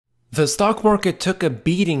The stock market took a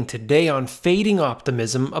beating today on fading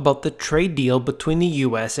optimism about the trade deal between the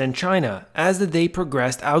US and China. As the day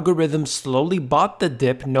progressed, algorithms slowly bought the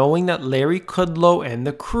dip, knowing that Larry Kudlow and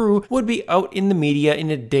the crew would be out in the media in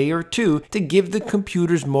a day or two to give the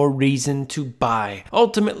computers more reason to buy.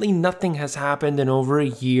 Ultimately, nothing has happened in over a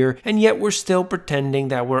year, and yet we're still pretending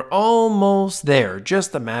that we're almost there,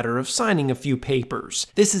 just a matter of signing a few papers.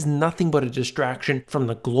 This is nothing but a distraction from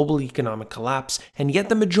the global economic collapse, and yet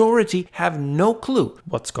the majority have no clue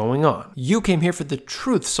what's going on. You came here for the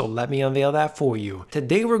truth, so let me unveil that for you.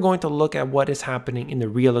 Today we're going to look at what is happening in the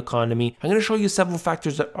real economy. I'm going to show you several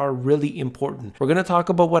factors that are really important. We're going to talk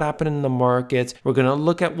about what happened in the markets. We're going to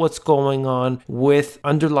look at what's going on with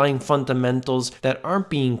underlying fundamentals that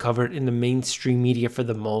aren't being covered in the mainstream media for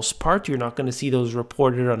the most part. You're not going to see those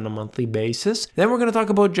reported on a monthly basis. Then we're going to talk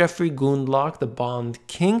about Jeffrey Gundlach, the bond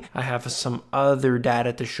king. I have some other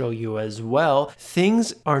data to show you as well.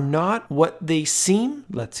 Things are not what they seem.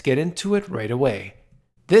 Let's get into it right away.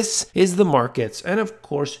 This is the markets, and of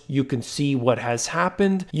course you can see what has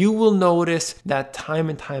happened. You will notice that time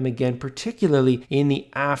and time again, particularly in the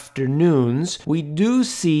afternoons, we do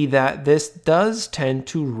see that this does tend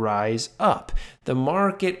to rise up. The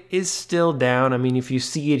market is still down. I mean, if you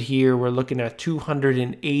see it here, we're looking at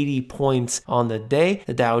 280 points on the day.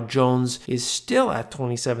 The Dow Jones is still at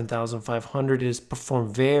 27,500. It has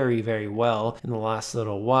performed very, very well in the last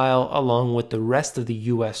little while, along with the rest of the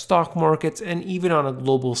US stock markets. And even on a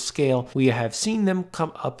global scale, we have seen them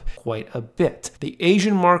come up quite a bit. The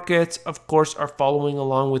Asian markets, of course, are following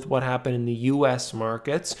along with what happened in the US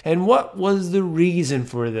markets. And what was the reason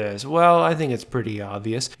for this? Well, I think it's pretty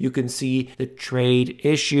obvious. You can see the trade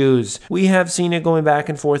issues. We have seen it going back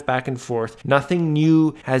and forth, back and forth. Nothing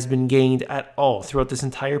new has been gained at all throughout this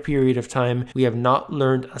entire period of time. We have not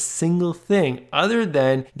learned a single thing other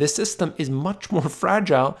than the system is much more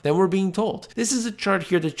fragile than we're being told. This is a chart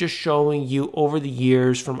here that's just showing you over the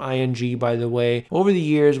years from ING, by the way, over the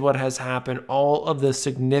years what has happened, all of the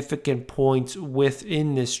significant points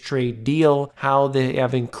within this trade deal, how they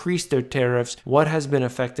have increased their tariffs, what has been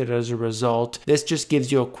affected as a result. This just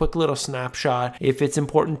gives you a quick little snapshot. If it's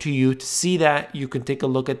important to you to see that, you can take a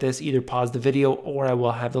look at this, either pause the video or I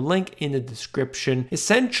will have the link in the description.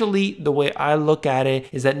 Essentially, the way I look at it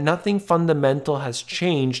is that nothing fundamental has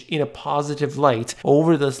changed in a positive light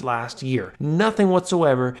over this last year. Nothing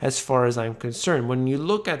whatsoever as far as I'm concerned. When you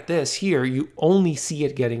look at this here, you only see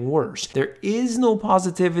it getting worse. There is no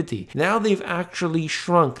positivity. Now they've actually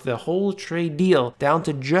shrunk the whole trade deal down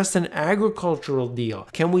to just an agricultural deal.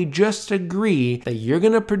 Can we just agree that you're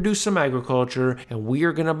going to produce some agriculture and we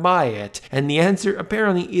are going to buy it? And the answer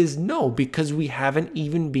apparently is no, because we haven't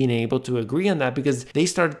even been able to agree on that because they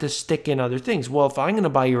started to stick in other things. Well, if I'm going to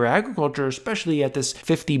buy your agriculture, especially at this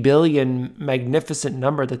 50 billion magnificent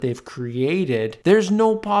number that they've created, there's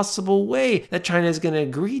no possible way that China is going to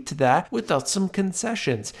agree to that without some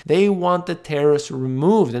concessions. They want the tariffs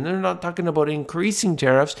removed, and they're not talking about increasing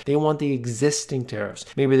tariffs. They want the existing tariffs.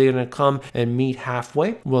 Maybe they're going to come and meet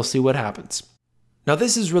halfway. We'll see what happens. Now,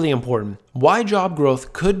 this is really important. Why job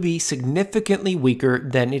growth could be significantly weaker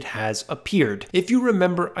than it has appeared. If you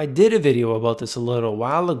remember, I did a video about this a little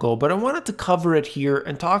while ago, but I wanted to cover it here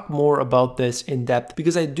and talk more about this in depth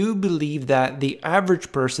because I do believe that the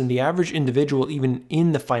average person, the average individual, even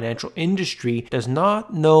in the financial industry, does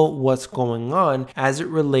not know what's going on as it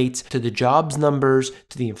relates to the jobs numbers,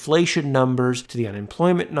 to the inflation numbers, to the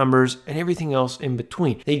unemployment numbers, and everything else in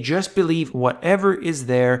between. They just believe whatever is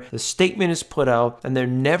there, the statement is put out, and they're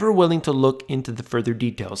never willing to look into the further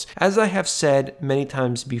details. As I have said many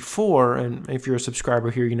times before, and if you're a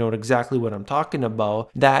subscriber here, you know exactly what I'm talking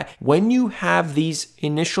about, that when you have these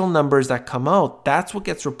initial numbers that come out, that's what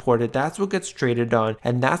gets reported, that's what gets traded on,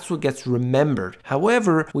 and that's what gets remembered.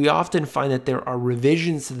 However, we often find that there are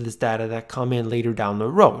revisions to this data that come in later down the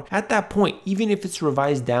road. At that point, even if it's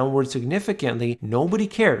revised downward significantly, nobody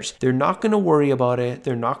cares. They're not going to worry about it,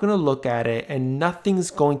 they're not going to look at it, and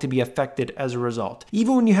nothing's going to be affected as a result.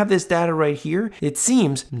 Even when you have this data right here, it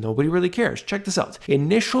seems nobody really cares. Check this out.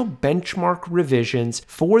 Initial benchmark revisions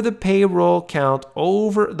for the payroll count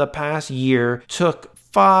over the past year took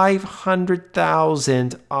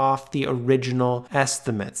 500,000 off the original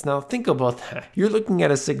estimates. Now think about that. You're looking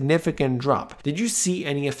at a significant drop. Did you see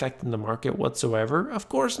any effect in the market whatsoever? Of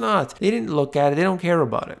course not. They didn't look at it. They don't care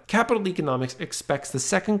about it. Capital Economics expects the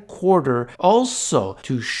second quarter also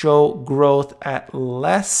to show growth at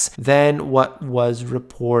less than what was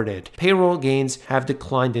reported. Payroll gains have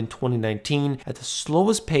declined in 2019 at the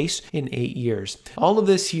slowest pace in 8 years. All of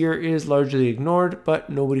this here is largely ignored, but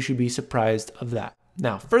nobody should be surprised of that.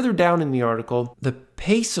 Now, further down in the article, the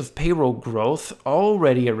pace of payroll growth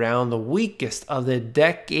already around the weakest of the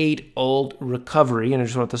decade-old recovery. And I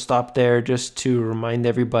just want to stop there just to remind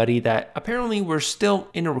everybody that apparently we're still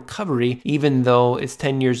in a recovery, even though it's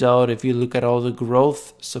 10 years out. If you look at all the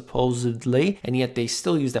growth, supposedly, and yet they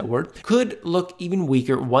still use that word, could look even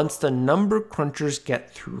weaker once the number crunchers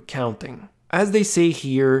get through counting. As they say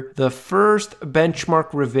here, the first benchmark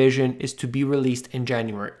revision is to be released in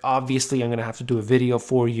January. Obviously, I'm going to have to do a video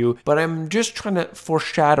for you, but I'm just trying to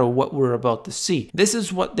foreshadow what we're about to see. This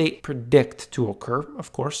is what they predict to occur.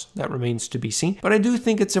 Of course, that remains to be seen. But I do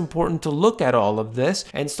think it's important to look at all of this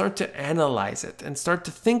and start to analyze it and start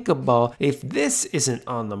to think about, if this isn't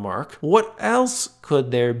on the mark, what else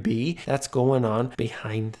could there be that's going on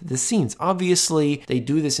behind the scenes? Obviously, they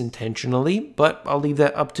do this intentionally, but I'll leave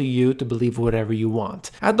that up to you to believe whatever you want.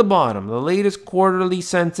 At the bottom, the latest quarterly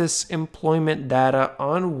census employment data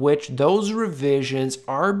on which those revisions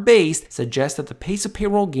are based suggests that the pace of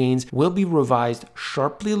payroll gains will be revised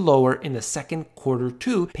sharply lower in the second quarter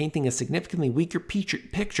too, painting a significantly weaker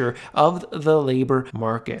picture of the labor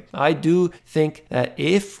market. I do think that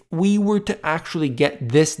if we were to actually get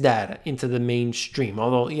this data into the mainstream,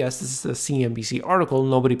 although yes, this is a CNBC article,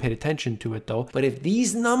 nobody paid attention to it though, but if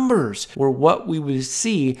these numbers were what we would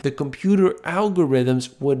see, the computer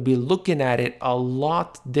algorithms would be looking at it a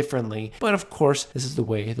lot differently. But of course, this is the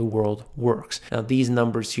way the world works. Now, these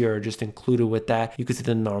numbers here are just included with that. You can see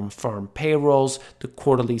the non-farm payrolls, the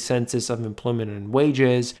quarterly census of employment and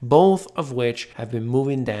wages, both of which have been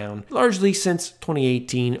moving down largely since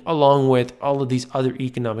 2018, along with all of these other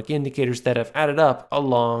economic indicators that have added up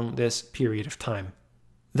along this period of time.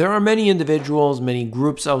 There are many individuals, many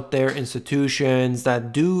groups out there, institutions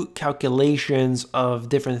that do calculations of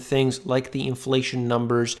different things like the inflation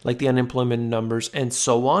numbers, like the unemployment numbers, and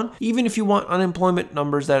so on. Even if you want unemployment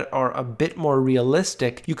numbers that are a bit more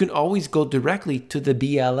realistic, you can always go directly to the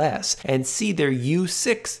BLS and see their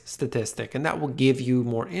U6 statistic, and that will give you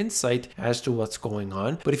more insight as to what's going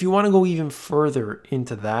on. But if you want to go even further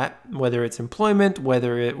into that, whether it's employment,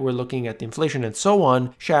 whether we're looking at the inflation and so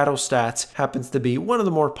on, Shadow Stats happens to be one of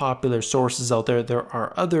the more popular sources out there. There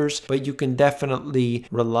are others, but you can definitely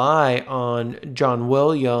rely on John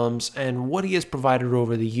Williams and what he has provided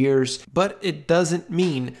over the years. But it doesn't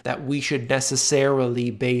mean that we should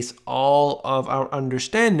necessarily base all of our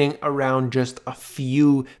understanding around just a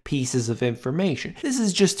few pieces of information. This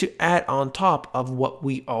is just to add on top of what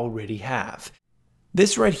we already have.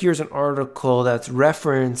 This right here is an article that's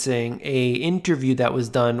referencing an interview that was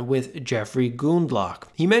done with Jeffrey Gundlach.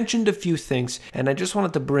 He mentioned a few things, and I just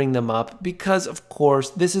wanted to bring them up because, of course,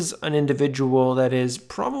 this is an individual that is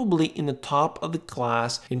probably in the top of the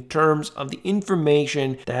class in terms of the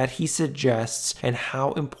information that he suggests and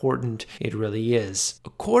how important it really is.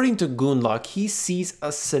 According to Gundlach, he sees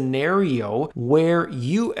a scenario where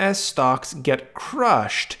US stocks get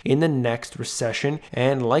crushed in the next recession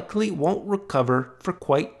and likely won't recover for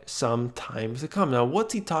quite some time to come. Now,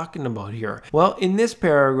 what's he talking about here? Well, in this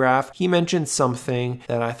paragraph, he mentioned something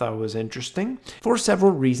that I thought was interesting. For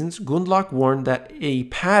several reasons, Gundlach warned that a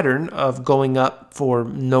pattern of going up for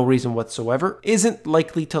no reason whatsoever isn't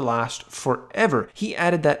likely to last forever. He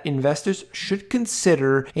added that investors should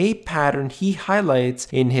consider a pattern he highlights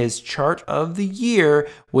in his chart of the year,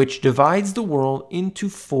 which divides the world into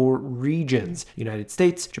 4 regions: United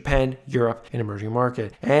States, Japan, Europe, and emerging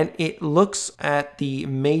market. And it looks at the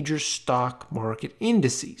major stock market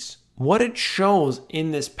indices. What it shows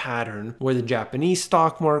in this pattern, where the Japanese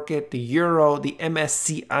stock market, the euro, the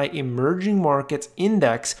MSCI emerging markets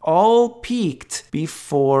index all peaked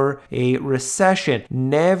before a recession,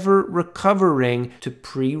 never recovering to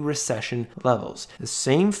pre-recession levels. The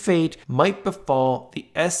same fate might befall the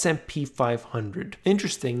S&P 500.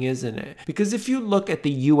 Interesting, isn't it? Because if you look at the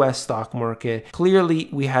US stock market, clearly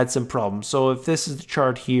we had some problems. So if this is the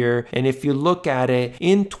chart here, and if you look at it,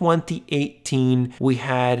 in 2018, we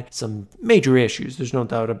had some major issues. There's no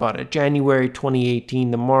doubt about it. January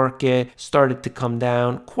 2018, the market started to come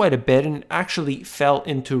down quite a bit and actually fell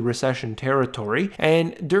into recession territory.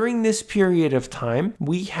 And during this period of time,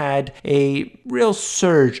 we had a real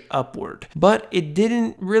surge upward, but it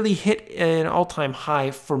didn't really hit an all-time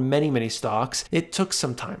high for many stocks. It took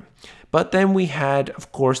some time. But then we had,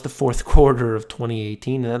 of course, the fourth quarter of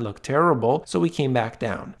 2018, and that looked terrible, so we came back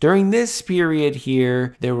down. During this period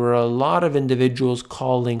here, there were a lot of individuals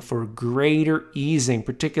calling for greater easing,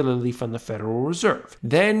 particularly from the Federal Reserve.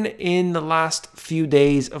 Then in the last few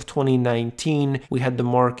days of 2019, we had the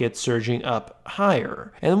market surging up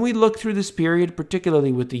higher. And we look through this period,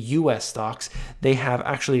 particularly with the US stocks, they have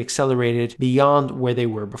actually accelerated beyond where they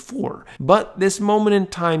were before. But this moment in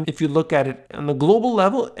time, if you look at it on the global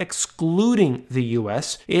level, excluding the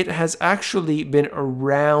US, it has actually been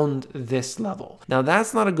around this level. Now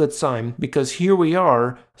that's not a good sign, because here we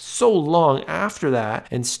are so long after that,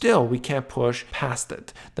 and still we can't push past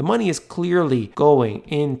it. The money is clearly going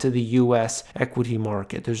into the US equity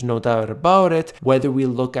market. There's no doubt about it. Whether we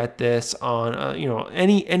look at this on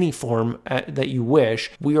any form that you wish,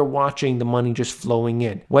 we are watching the money just flowing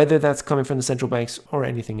in, whether that's coming from the central banks or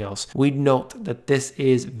anything else. We note that this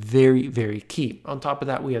is very, very key. On top of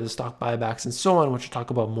that, we have the stock buybacks and so on, which I'll talk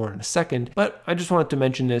about more in a second, but I just wanted to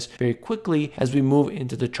mention this very quickly as we move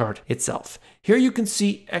into the chart itself. Here you can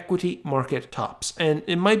see equity market tops, and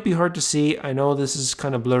it might be hard to see. I know this is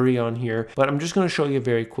kind of blurry on here, but I'm just going to show you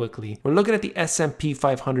very quickly. We're looking at the S&P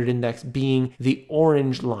 500 index being the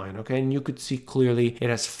orange line, okay? And you could see clearly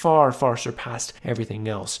it has far, far surpassed everything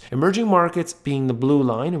else. Emerging markets being the blue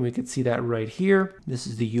line, and we could see that right here. This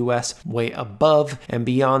is the US way above, and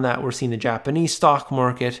beyond that, we're seeing the Japanese stock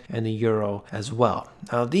market and the euro as well.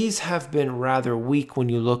 Now, these have been rather weak when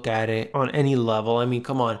you look at it on any level. I mean,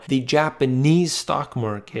 come on, the Japanese stock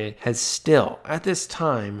market has still, at this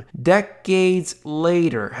time, decades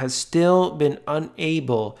later, has still been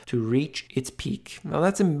unable to reach its peak. Now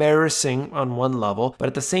that's embarrassing on one level, but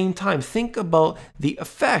at the same time, think about the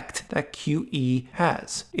effect that QE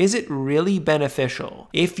has. Is it really beneficial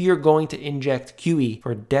if you're going to inject QE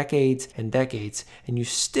for decades and decades and you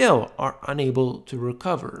still are unable to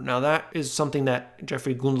recover? Now that is something that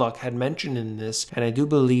Jeffrey Gundlach had mentioned in this, and I do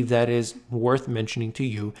believe that is worth mentioning to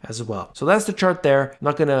you as well. So that's the chart there. I'm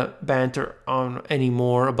not going to banter on any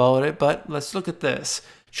more about it, but let's look at this.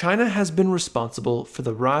 China has been responsible for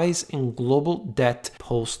the rise in global debt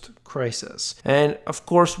post-crisis. And of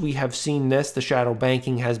course, we have seen this. The shadow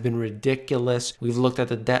banking has been ridiculous. We've looked at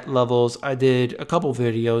the debt levels. I did a couple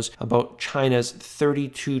videos about China's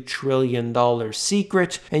 $32 trillion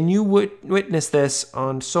secret, and you would witness this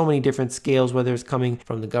on so many different scales, whether it's coming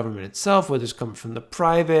from the government itself, whether it's coming from the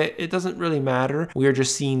private. It doesn't really matter. We are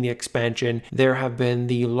just seeing the expansion. There have been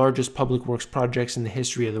the largest public works projects in the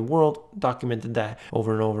history of the world, documented that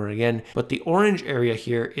over and over again. But the orange area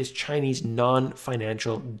here is Chinese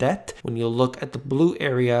non-financial debt. When you look at the blue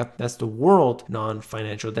area, that's the world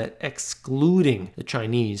non-financial debt, excluding the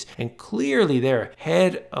Chinese. And clearly they're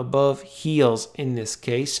head above heels in this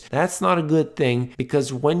case. That's not a good thing,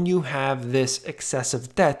 because when you have this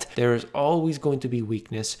excessive debt, there is always going to be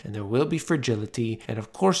weakness, and there will be fragility, and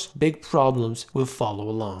of course big problems will follow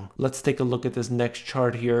along. Let's take a look at this next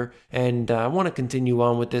chart here, and I want to continue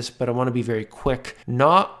on with this, but I want to be very quick.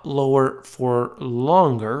 Not lower for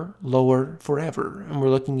longer, lower forever. And we're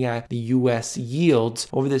looking at the US yields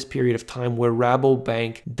over this period of time where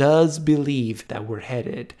Rabobank does believe that we're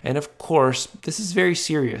headed. And of course, this is very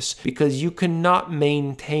serious, because you cannot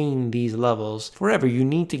maintain these levels forever. You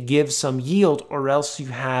need to give some yield, or else you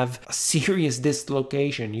have a serious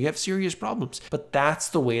dislocation. You have serious problems. But that's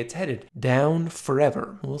the way it's headed, down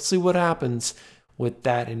forever. We'll see what happens. With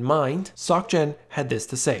that in mind, SocGen had this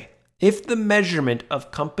to say. If the measurement of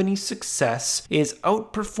company success is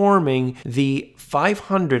outperforming the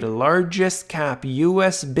 500 largest cap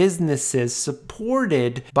U.S. businesses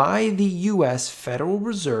supported by the U.S. Federal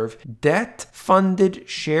Reserve, debt-funded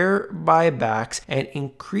share buybacks, and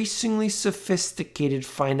increasingly sophisticated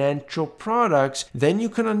financial products, then you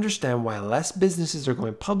can understand why less businesses are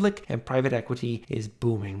going public and private equity is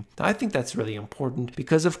booming. Now, I think that's really important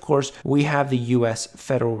because, of course, we have the U.S.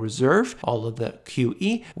 Federal Reserve, all of the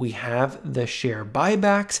QE, we have the share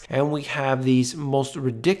buybacks, and we have these most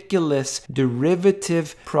ridiculous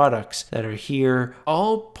derivative products that are here,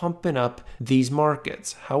 all pumping up these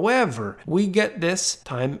markets. However, we get this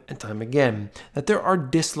time and time again, that there are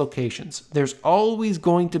dislocations. There's always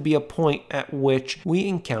going to be a point at which we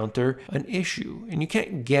encounter an issue, and you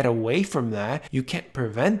can't get away from that. You can't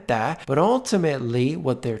prevent that, but ultimately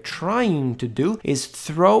what they're trying to do is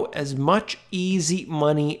throw as much easy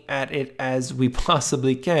money at it as we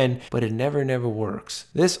possibly can but it never works.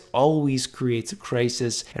 This always creates a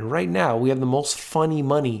crisis, and right now we have the most funny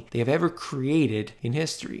money they have ever created in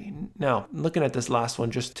history. Now, looking at this last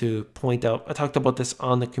one, just to point out, I talked about this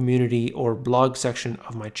on the community or blog section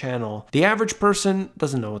of my channel. The average person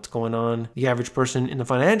doesn't know what's going on. The average person in the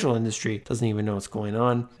financial industry doesn't even know what's going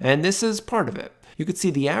on, and this is part of it. You could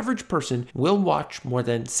see the average person will watch more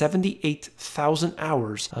than 78,000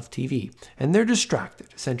 hours of TV, and they're distracted,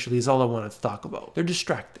 essentially is all I wanted to talk about. They're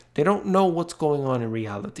distracted. They don't know what's going on in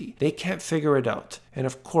reality. They can't figure it out. And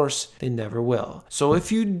of course, they never will. So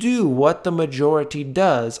if you do what the majority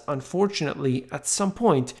does, unfortunately, at some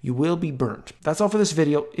point, you will be burnt. That's all for this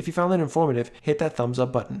video. If you found it informative, hit that thumbs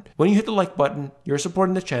up button. When you hit the like button, you're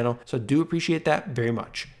supporting the channel, so I do appreciate that very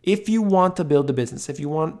much. If you want to build a business, if you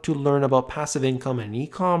want to learn about passive income and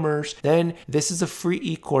e-commerce, then this is a free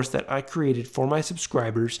e-course that I created for my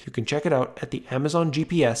subscribers. You can check it out at the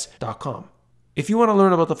AmazonGPS.com. If you want to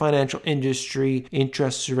learn about the financial industry,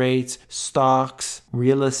 interest rates, stocks,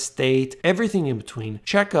 real estate, everything in between,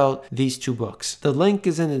 check out these two books. The link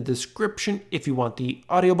is in the description if you want the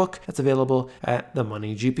audiobook. That's available at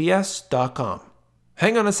themoneygps.com.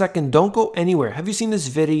 Hang on a second, don't go anywhere. Have you seen this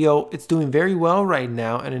video? It's doing very well right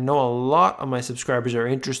now, and I know a lot of my subscribers are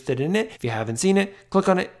interested in it. If you haven't seen it, click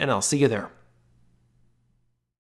on it and I'll see you there.